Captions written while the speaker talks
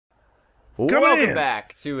Welcome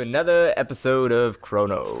back to another episode of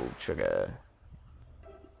Chrono Trigger.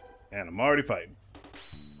 And I'm already fighting.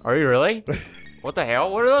 Are you really? What the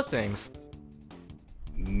hell? What are those things?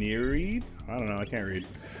 Near-read? I don't know, I can't read.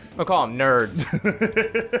 I'll call them nerds.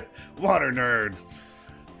 Water nerds.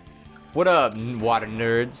 What up, water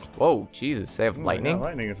nerds? Whoa, Jesus, they have lightning? Yeah,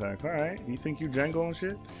 lightning attacks, alright. You think you Django and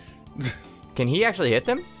shit? Can he actually hit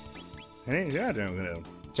them? Yeah, Django can hit him.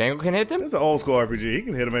 Django can hit them? It's an old school RPG, he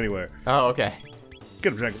can hit him anywhere. Oh, okay.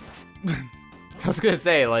 Get him, Django. I was gonna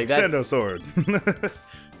say, like, that's... Extendo sword.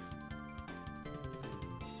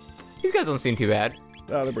 These guys don't seem too bad.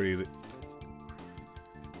 Oh, they're pretty easy.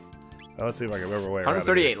 Let's see if I can remember where.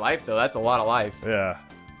 138 life, though. That's a lot of life. Yeah.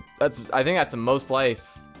 I think that's the most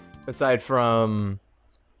life, aside from...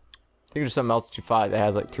 I think there's something else that you fought that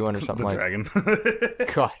has like 200 something life. Dragon.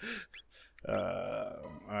 God.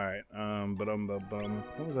 Alright, what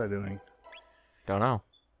was I doing? Don't know.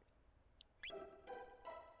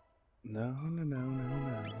 No.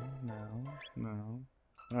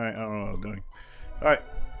 Alright, I don't know what I was doing. Alright.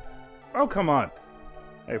 Oh, come on.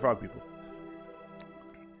 Hey, frog people.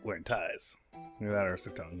 Wearing ties. Either that or it's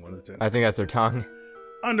their tongue, one of the two. I think that's their tongue.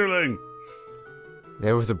 Underling!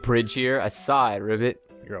 There was a bridge here. I saw it, Ribbit.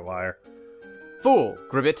 You're a liar. Fool,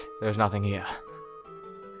 Gribbit. There's nothing here.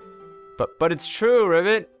 But it's true,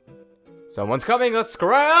 Ribbit. Someone's coming. Let's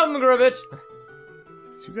scram, Gribbit.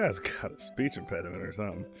 You guys got a speech impediment or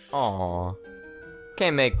something. Aw.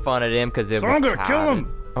 Can't make fun of him because they're I'm gonna kill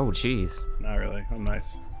him! Oh, jeez. Not really. I'm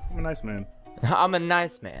nice. I'm a nice man. I'm a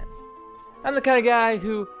nice man. I'm the kind of guy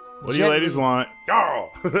who... What do you ladies want?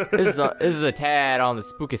 Yarr! This is a tad on the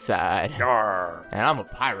spooky side. Yarr! And I'm a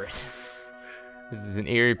pirate. This is an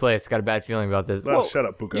eerie place. Got a bad feeling about this. Well, shut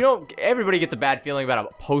up, Puka. You know, everybody gets a bad feeling about a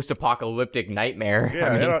post-apocalyptic nightmare. Yeah,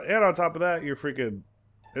 I mean, and on top of that, you're freaking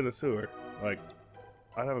in a sewer. Like,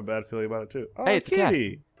 I'd have a bad feeling about it too. Oh, hey, it's Kitty.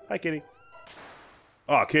 A cat. Hi, Kitty.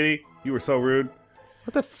 Oh, Kitty, you were so rude.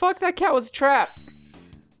 What the fuck? That cat was a trap.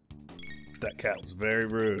 That cat was very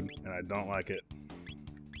rude, and I don't like it.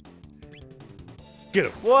 Get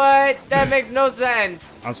him. What? That makes no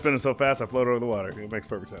sense. I'm spinning so fast I float over the water. It makes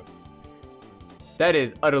perfect sense. That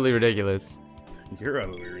is utterly ridiculous. You're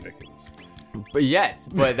utterly ridiculous. But yes,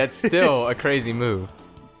 but that's still a crazy move.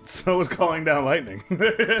 So is calling down lightning.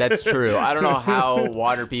 That's true. I don't know how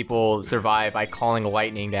water people survive by calling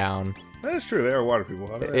lightning down. That is true. They are water people.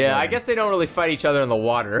 Yeah, I guess they don't really fight each other in the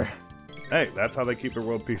water. Hey, that's how they keep their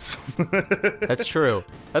world peace. That's true.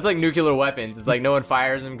 That's like nuclear weapons. It's like no one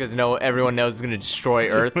fires them because everyone knows it's gonna destroy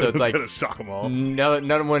Earth. So it's like gonna shock them all.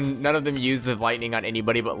 None of them use the lightning on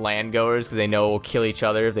anybody but land goers because they know it will kill each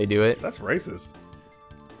other if they do it. That's racist.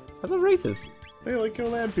 That's not racist. They like kill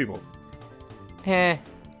land people. Eh.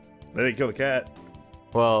 They didn't kill the cat.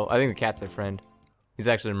 Well, I think the cat's their friend. He's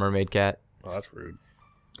actually a mermaid cat. Oh, that's rude.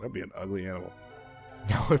 That'd be an ugly animal.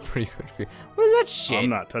 That would pretty much be. What is that shit? I'm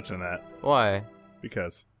not touching that. Why?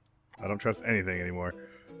 Because I don't trust anything anymore.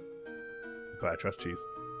 But I trust cheese.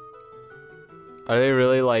 Are they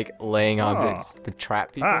really like laying objects to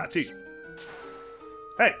trap people? Ah, cheese.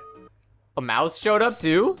 Hey! A mouse showed up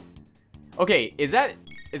too? Okay, is that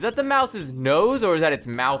the mouse's nose or is that its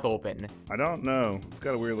mouth open? I don't know. It's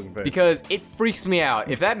got a weird looking face. Because it freaks me out.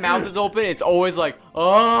 If that mouth is open, it's always like,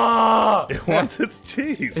 ah! It wants its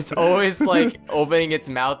cheese. It's always like opening its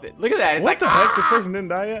mouth. Look at that. It's what like, the heck? This person didn't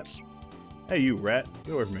die yet? Hey, you rat.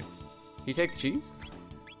 Get away from me. You take the cheese?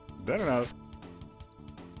 Better not.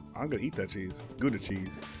 I'm gonna eat that cheese. It's Gouda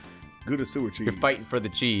cheese. Gouda sewer cheese. You're fighting for the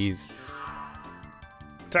cheese.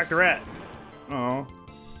 Attack the rat. Oh.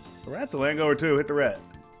 The rat's a land goer too. Hit the rat.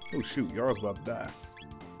 Oh shoot, Jarl's about to die.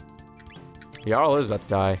 Jarl is about to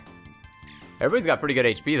die. Everybody's got pretty good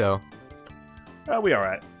HP though. Oh, we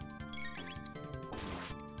alright.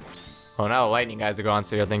 Oh, now the lightning guys are gone,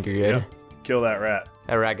 so I think you're good. Yep. Kill that rat.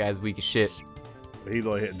 That rat guy's weak as shit. But he's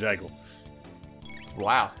only hitting Jangle.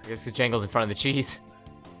 Wow, I guess the Jangle's in front of the cheese.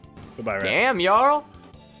 Goodbye, rat. Damn, Jarl!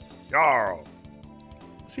 Jarl!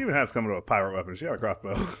 She even has come to a pirate weapon. She got a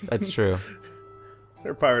crossbow. That's true.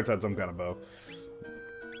 Their pirates had some kind of bow.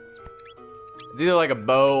 It's either like a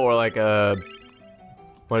bow or like a...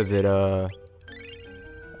 What is it? A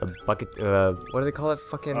bucket... what do they call it?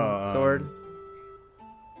 Fucking sword?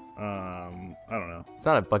 I don't know. It's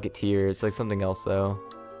not a bucketeer. It's like something else, though.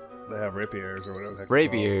 They have rapiers or whatever.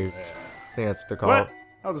 Rapiers. Yeah. I think that's what they're called. What?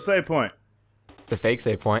 That was a save point. The fake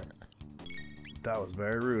save point. That was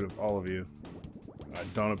very rude of all of you. I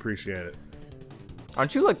don't appreciate it.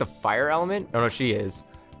 Aren't you like the fire element? Oh, no, she is.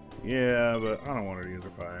 Yeah, but I don't want her to use her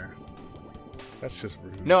fire. That's just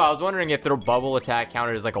rude. No, I was wondering if their bubble attack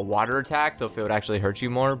counted as like a water attack, so if it would actually hurt you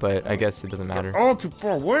more, but I guess it doesn't matter. They're all too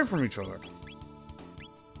far away from each other.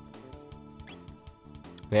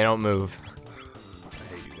 They don't move.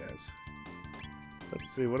 I hate you guys. Let's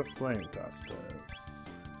see what a flame toss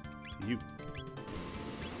does to you.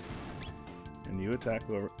 And you attack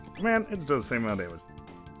whoever. Man, it does the same amount of damage.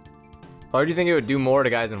 Why do you think it would do more to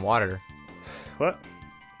guys in water? What?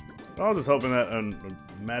 I was just hoping that a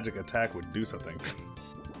magic attack would do something.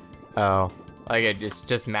 Oh, like it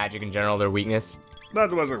just magic in general, their weakness. Not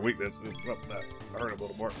too much their weakness. It's not that. I heard a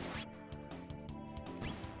little more.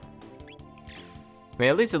 I mean,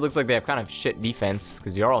 at least it looks like they have kind of shit defense,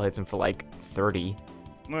 because Jarl hits him for like 30.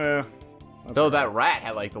 Yeah. Though that rat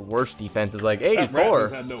had like the worst defense, is like 84. That rat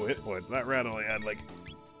just had no hit points. That rat only had like.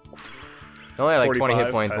 He only had like 20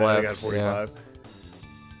 hit points I left. got 45.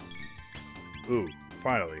 Yeah. Ooh,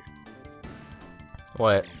 finally.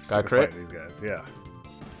 What? Got crit? These guys, yeah.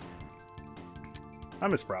 I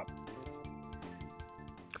miss Frop.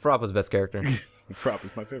 Frop was the best character. Frop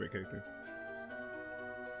is my favorite character.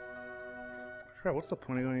 Frop, what's the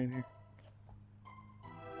point of going in here?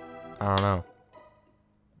 I don't know.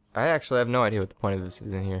 I actually have no idea what the point of this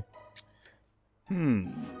is in here. I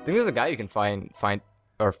think there's a guy you can find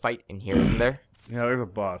or fight in here, isn't there? Yeah, there's a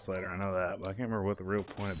boss later. I know that, but I can't remember what the real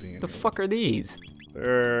point of being. The fuck are these?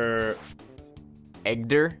 They're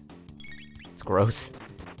Egder? It's gross.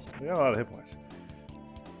 they got a lot of hit points.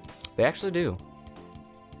 They actually do.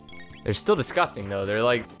 They're still disgusting though. They're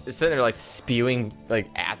like sitting there like spewing like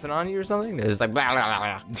acid on you or something. They're just like blah blah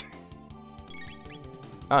blah blah.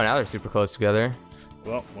 Oh, now they're super close together.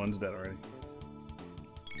 Well, one's dead already.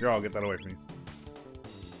 Here, I'll get that away from you.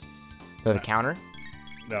 Is that a counter?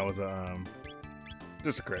 That was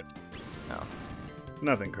just a crit. No.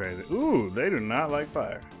 Nothing crazy. Ooh, they do not like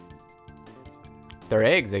fire. They're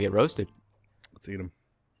eggs. They get roasted. Let's eat them.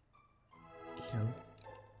 Let's eat them.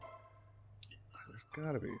 There's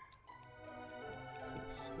gotta be. I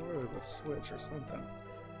swear there's a switch or something.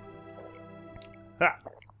 Ha!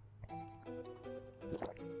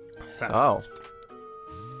 Fast Oh. switch.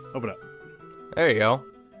 Open up. There you go.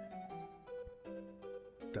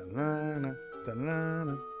 Da-na-na,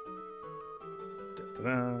 da-na-na,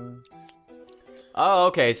 da-da-na. Oh,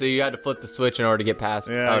 okay. So you had to flip the switch in order to get past.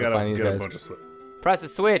 Yeah, I to gotta find these get a guys. bunch of switch. Press the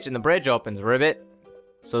switch and the bridge opens. Ribbit.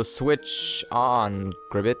 So switch on,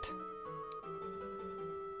 Gribbit.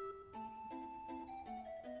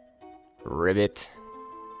 Ribbit.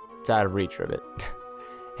 It's out of reach, Ribbit.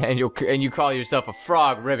 and you call yourself a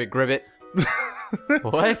frog, Ribbit, Gribbit.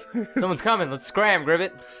 What? Someone's coming. Let's scram,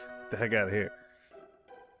 Gribbit. Get the heck out of here.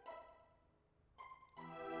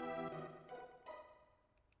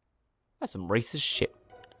 That's some racist shit.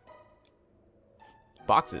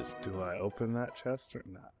 Boxes. Do I open that chest or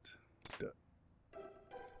not? Let's do it.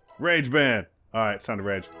 Rage band. All right, it's time to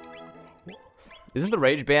rage. Isn't the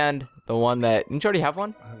rage band the one that... Didn't you already have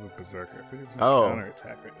one? I have a berserker. 50% Oh. counter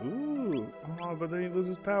attack rate. Ooh. Oh, but then he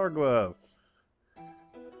loses power glove.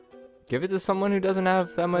 Give it to someone who doesn't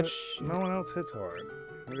have that much... No one else hits hard.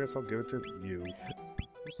 I guess I'll give it to you.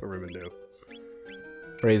 What's the ribbon do?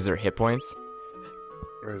 Raise their hit points.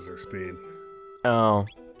 Raise their speed. Oh.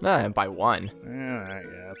 By one. Yeah,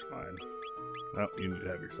 that's fine. Oh, you need to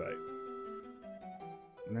have your sight.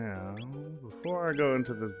 Now, before I go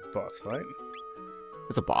into this boss fight...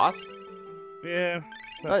 It's a boss? Yeah,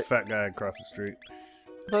 that What? fat guy across the street.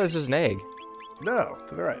 I thought it was just an egg. No,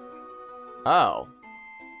 to the right. Oh.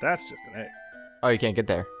 That's just an egg. Oh, you can't get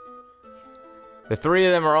there. The three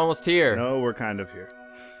of them are almost here. No, we're kind of here.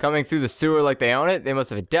 Coming through the sewer like they own it. They must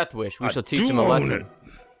have a death wish. We shall teach them a lesson.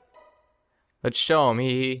 Let's show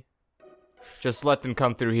them. Just let them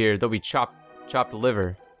come through here. They'll be chopped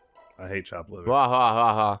liver. I hate chopped liver. Wah ha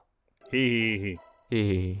ha ha. Hee.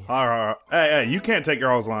 Hee. Har, har. Hey, you can't take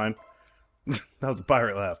your all's line. That was a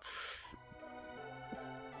pirate laugh.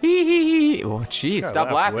 Hee hee hee. Oh, jeez, This guy stop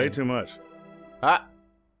laughs laughing. Way too much. Ah.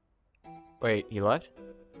 Wait, he left?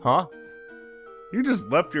 Huh? You just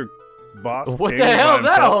left your boss. What king the hell by is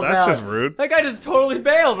that himself. all That's about? just rude. That guy just totally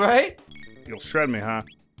bailed, right? You'll shred me, huh?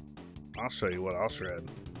 I'll show you what I'll shred.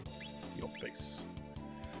 Your face.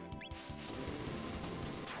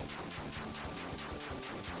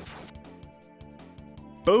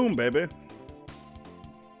 Boom, baby.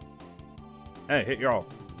 Hey, hit y'all.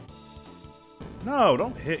 No,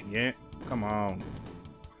 don't hit Yank. Come on.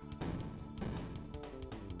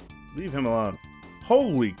 Leave him alone.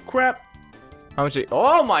 Holy crap. How much?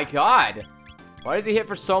 Oh my god! Why does he hit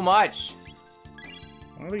for so much?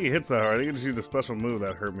 I don't think he hits that hard. I think he just used a special move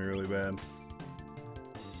that hurt me really bad.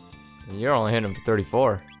 You're only hitting him for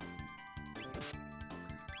 34.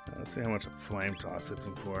 Let's Let's see how much a flame toss hits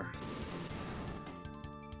him for.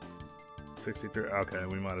 63. Okay,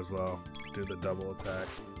 we might as well do the double attack.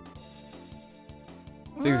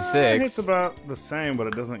 66. It hits about the same, but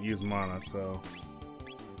it doesn't use mana, so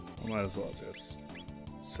I might as well just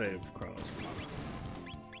save Chrono's mana.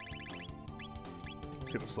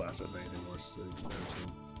 See if a slash does anything worse.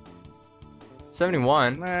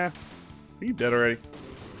 71. Nah. Are you dead already?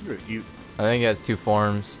 You. I think he has 2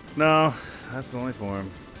 forms. No, that's the only form.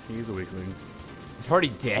 He's a weakling. He's already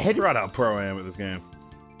dead? Forgot how pro I am at this game.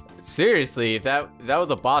 Seriously, if that was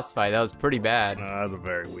a boss fight, that was pretty bad. No, that was a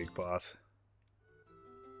very weak boss.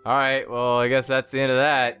 Alright, well, I guess that's the end of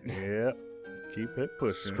that. Yep. Keep it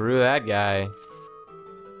pushing. Screw that guy.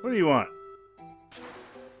 What do you want?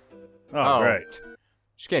 Oh, great.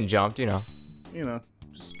 Just getting jumped, you know. You know,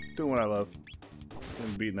 just doing what I love.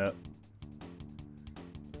 Getting beaten up.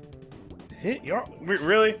 Hit Jarl?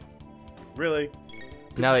 Really? Really?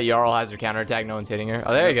 Now that Jarl has her counterattack, no one's hitting her.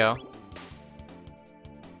 Oh, there you go.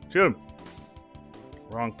 Shoot him.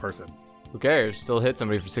 Wrong person. Who cares? Still hit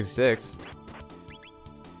somebody for 66.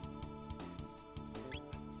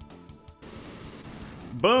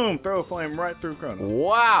 Boom! Throw a flame right through Chrono.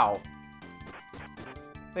 Wow!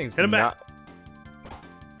 Things hit him back.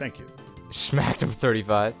 Thank you. Smacked him for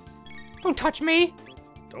 35. Don't touch me!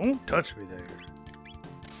 Don't touch me there.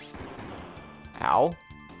 Ow.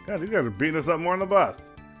 God, these guys are beating us up more than the boss.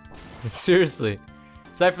 Seriously.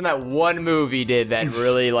 Aside from that one move he did that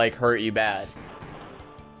really, like, hurt you bad.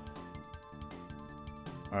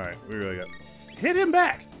 Alright, we really got... Hit him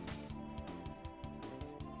back!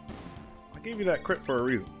 I gave you that crit for a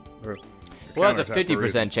reason. Well, that's a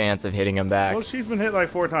 50% chance of hitting him back. Well, she's been hit like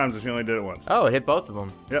 4 times and she only did it once. Oh, it hit both of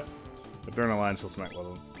them. Yep. If they're in a line, she'll smack both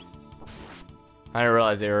of them. I didn't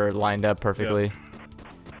realize they were lined up perfectly. Yep.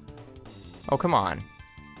 Oh, come on.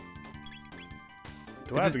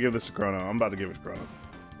 Do I have to give this to Chrono? I'm about to give it to Chrono.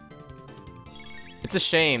 It's a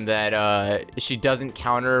shame that she doesn't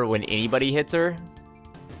counter when anybody hits her.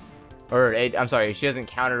 Or, I'm sorry, she doesn't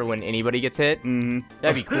counter when anybody gets hit. Mm-hmm.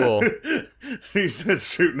 That'd be cool. She's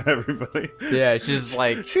just shooting everybody. Yeah, she's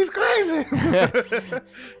like... She's crazy! This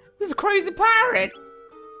is a crazy pirate!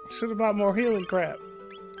 Should have bought more healing crap.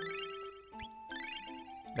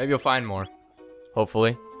 Maybe you'll find more.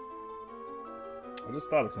 Hopefully. I just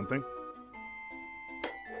thought of something.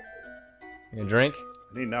 You gonna drink?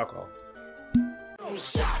 I need an alcohol.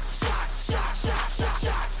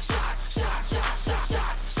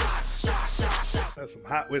 That's some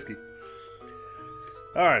hot whiskey.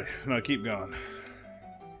 Alright, no, keep going.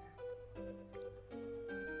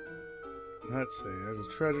 Let's see, there's a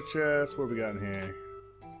treasure chest. What we got in here?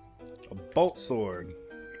 A bolt sword.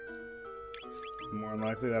 More than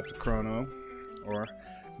likely that's a Chrono. Or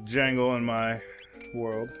Jangle in my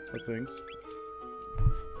world of things.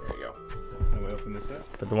 There you go. Now we open this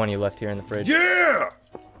up. Put the one you left here in the fridge. Yeah!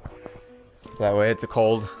 So that way it's a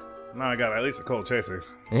cold. Now I got at least a cold chaser.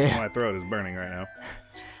 Yeah. My throat is burning right now.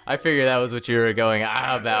 I figured that was what you were going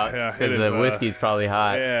about. Yeah, because the whiskey's probably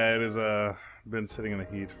hot. Yeah, it is been sitting in the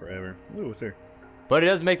heat forever. Ooh, what's here? But it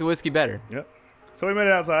does make the whiskey better. Yep. So we made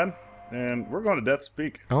it outside, and we're going to Death's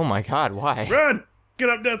Peak. Oh my god, why? Run! Get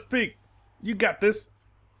up Death's Peak! You got this!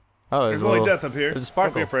 Oh, there's only death up here. There's a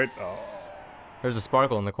sparkle. Don't be afraid. Oh. There's a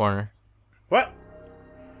sparkle in the corner. What?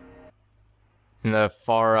 In the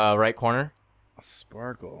far right corner. A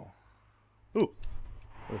sparkle. Ooh.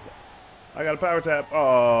 What is that? I got a power tap.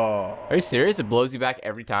 Oh. Are you serious? It blows you back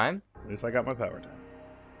every time? At least I got my power tap.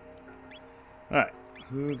 Alright.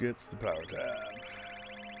 Who gets the power tap?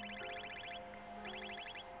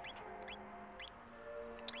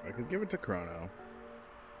 I could give it to Chrono.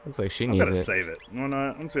 Looks like she I'm needs gonna it. save it. No, no,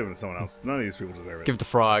 I'm saving it to someone else. None of these people deserve it. Give it to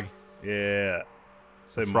Frog. Yeah.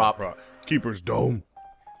 Save Frog. Frog. Keeper's Dome.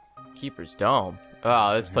 Keeper's Dome.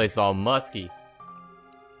 Oh, this place is all musky.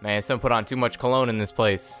 Man, someone put on too much cologne in this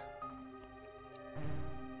place.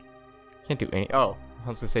 Can't do any. Oh, I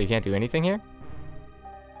was gonna say you can't do anything here.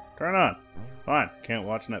 Turn on. Fine. Can't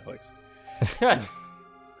watch Netflix.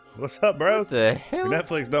 What's up, bros? What the hell? Your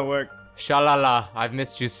Netflix don't work. Shalala, I've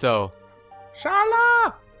missed you so.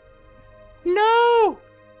 Shala! No!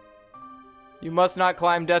 You must not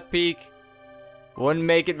climb Death Peak. Wouldn't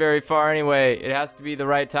make it very far anyway. It has to be the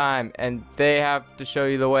right time, and they have to show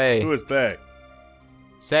you the way. Who is they?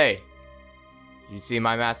 Say, you see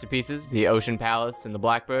my masterpieces, the Ocean Palace and the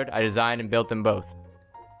Blackbird? I designed and built them both.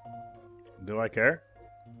 Do I care?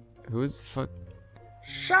 Who's the fuck?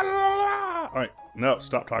 Shala! Alright, no,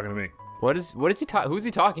 stop talking to me. What is he talking? Who's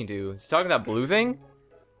he talking to? Is he talking to that blue thing?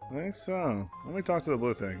 I think so. Let me talk to the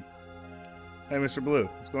blue thing. Hey, Mr. Blue,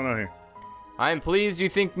 what's going on here? I am pleased you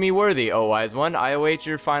think me worthy, O wise one. I await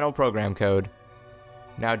your final program code.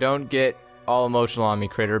 Now don't get all emotional on me,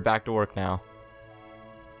 critter. Back to work now.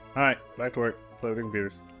 Alright, back to work. Play with the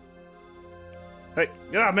computers. Hey,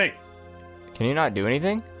 get off me! Can you not do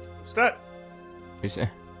anything? Stop! Jeez.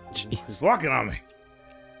 He's walking on me.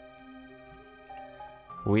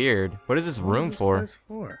 Weird. What is this room What is this for? place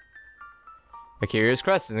for? Akira's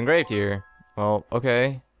crest is engraved here. Well,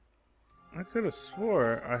 okay. I could have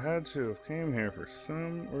swore I had to have came here for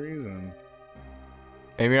some reason.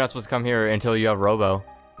 Maybe you're not supposed to come here until you have Robo.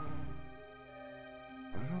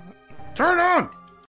 Turn on!